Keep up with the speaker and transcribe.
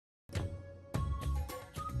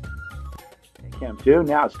Cam 2.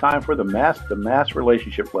 Now it's time for the mass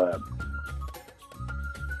relationship lab.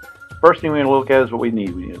 First thing we're going to look at is what we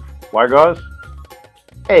need. We need wire gauze,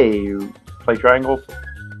 a plate triangle,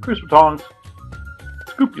 crucible tongs,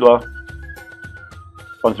 scoopula,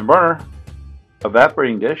 Bunsen burner,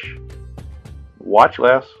 evaporating dish, watch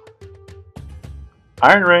glass,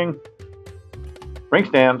 iron ring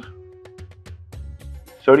stand,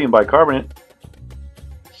 sodium bicarbonate,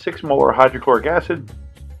 6 molar hydrochloric acid,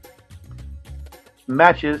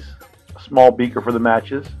 matches, a small beaker for the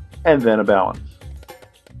matches, and then a balance.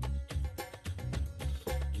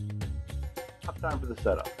 Now time for the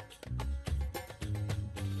setup.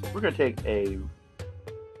 We're going to take a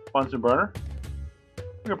Bunsen burner.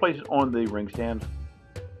 We're going to place it on the ring stand.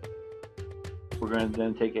 We're going to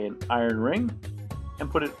then take an iron ring and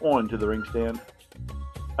put it onto the ring stand,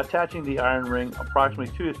 attaching the iron ring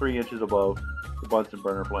approximately 2 to 3 inches above the Bunsen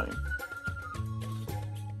burner flame.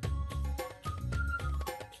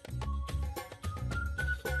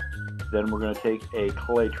 Then we're going to take a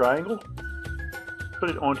clay triangle, put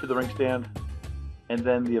it onto the ring stand, and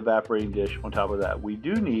then the evaporating dish on top of that. We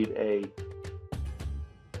do need a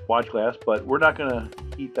watch glass, but we're not going to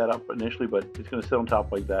heat that up initially, but it's going to sit on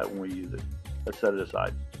top like that when we use it. Let's set it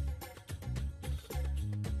aside.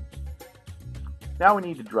 Now we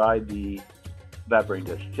need to dry the evaporating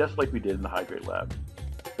dish, just like we did in the hydrate lab.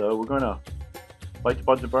 So we're going to light the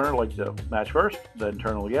Bunsen burner, light the match first, then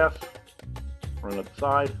turn on the gas, run it up the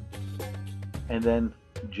side, and then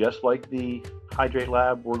just like the hydrate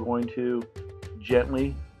lab, we're going to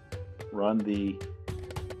gently run the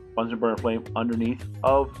Bunsen burner flame underneath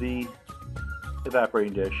of the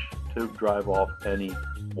evaporating dish to drive off any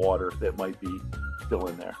water that might be still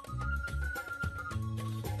in there.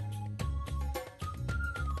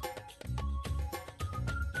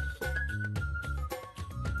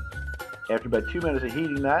 After about 2 minutes of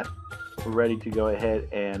heating that, we're ready to go ahead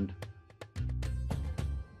and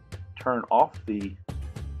turn off the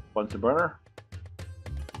Bunsen burner.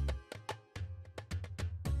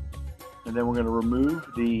 And then we're going to remove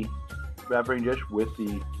the evaporating dish with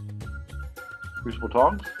the crucible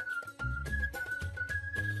tongs.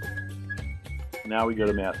 Now we go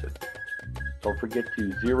to mass it. Don't forget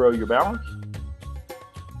to zero your balance.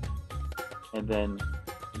 And then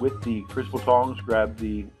with the crucible tongs, grab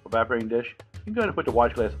the evaporating dish. You can go ahead and put the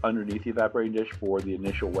watch glass underneath the evaporating dish for the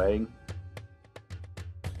initial weighing.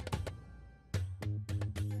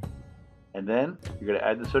 And then you're going to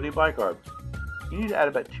add the sodium bicarb. You need to add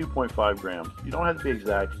about 2.5 grams. You don't have to be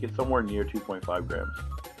exact. Get somewhere near 2.5 grams.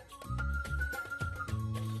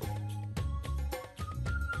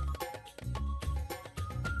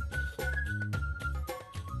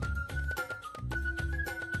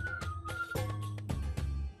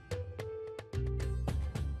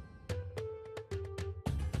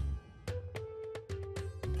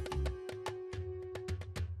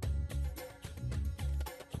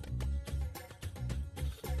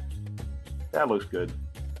 That looks good.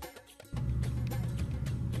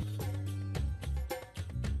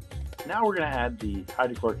 Now we're going to add the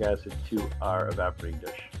hydrochloric acid to our evaporating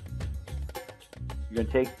dish. You're going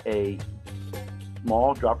to take a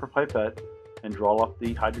small dropper pipette and draw off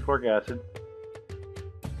the hydrochloric acid,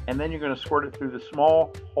 and then you're going to squirt it through the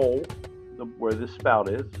small hole where this spout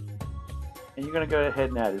is, and you're going to go ahead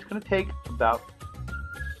and add it. It's going to take about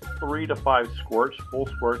 3 to 5 squirts, full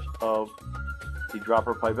squirts of the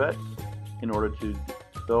dropper pipette, in order to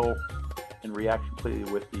fill and react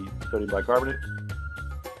completely with the sodium bicarbonate.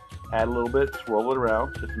 Add a little bit, swirl it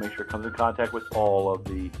around just to make sure it comes in contact with all of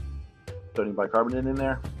the sodium bicarbonate in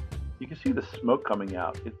there. You can see the smoke coming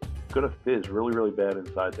out. It's going to fizz really, really bad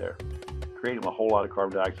inside there, creating a whole lot of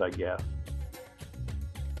carbon dioxide gas.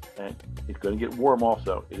 And it's going to get warm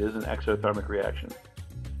also. It is an exothermic reaction.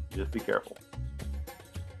 Just be careful.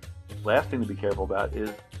 Last thing to be careful about is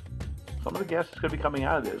some of the gas that's going to be coming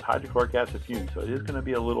out of this hydrochloric acid fumes, so it is going to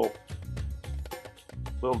be a little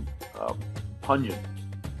pungent.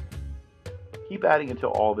 Keep adding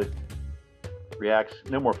until all of it reacts.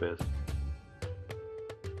 No more fizz.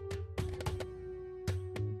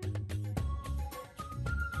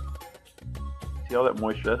 See all that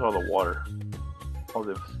moisture? That's all the water, all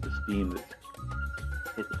the steam that's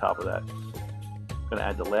hit the top of that. I'm going to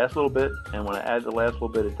add the last little bit, and when I add the last little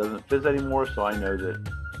bit, it doesn't fizz anymore, so I know that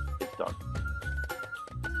it's done.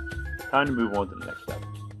 Time to move on to the next step.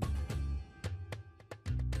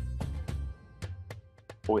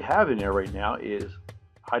 What we have in there right now is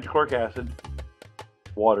hydrochloric acid,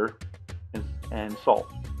 water, and salt.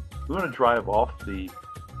 We want to drive off the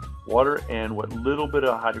water and what little bit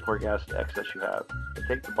of hydrochloric acid excess you have. So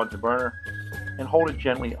take the Bunsen burner and hold it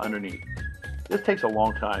gently underneath. This takes a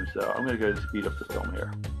long time, so I'm going to go ahead and speed up the film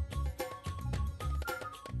here.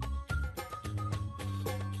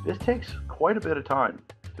 This takes quite a bit of time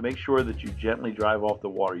to make sure that you gently drive off the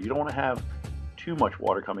water. You don't want to have too much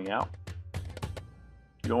water coming out.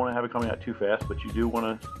 You don't want to have it coming out too fast, but you do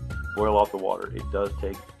want to boil off the water. It does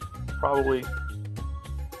take probably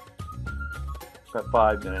about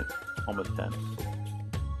 5 minutes, almost 10.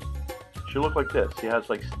 It should look like this. See how it's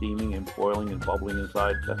like steaming and boiling and bubbling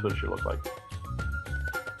inside? That's what it should look like.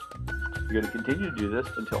 You're going to continue to do this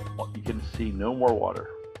until you can see no more water.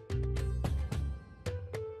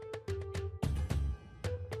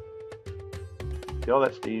 See all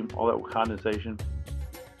that steam, all that condensation?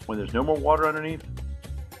 When there's no more water underneath,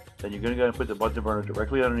 then you're going to go and put the Bunsen burner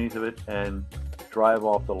directly underneath of it and drive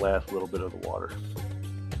off the last little bit of the water.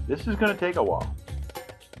 This is going to take a while.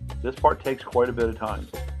 This part takes quite a bit of time.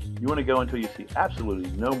 You want to go until you see absolutely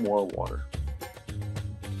no more water.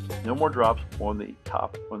 No more drops on the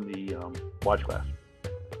top, on the watch glass.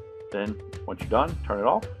 Then, once you're done, turn it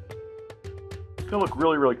off. It's going to look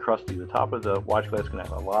really, really crusty. The top of the watch glass is going to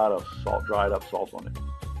have a lot of salt, dried up salt on it.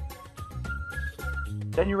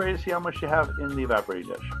 Then you're ready to see how much you have in the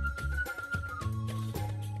evaporating dish.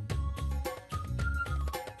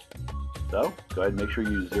 So, go ahead and make sure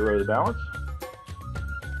you zero the balance.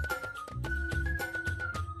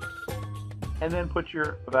 And then put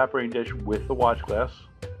your evaporating dish with the watch glass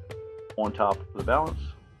on top of the balance.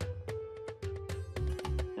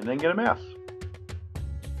 And then get a mass.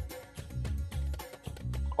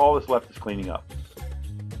 All that's left is cleaning up.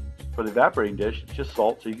 For the evaporating dish, it's just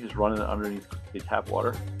salt, so you can just run it underneath the tap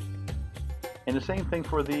water. And the same thing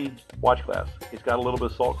for the watch glass. It's got a little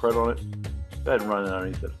bit of salt crud on it. Go ahead and run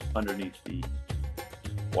it underneath the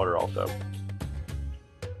water also.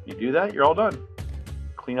 You do that, you're all done.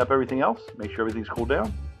 Clean up everything else, make sure everything's cooled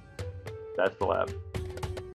down. That's the lab.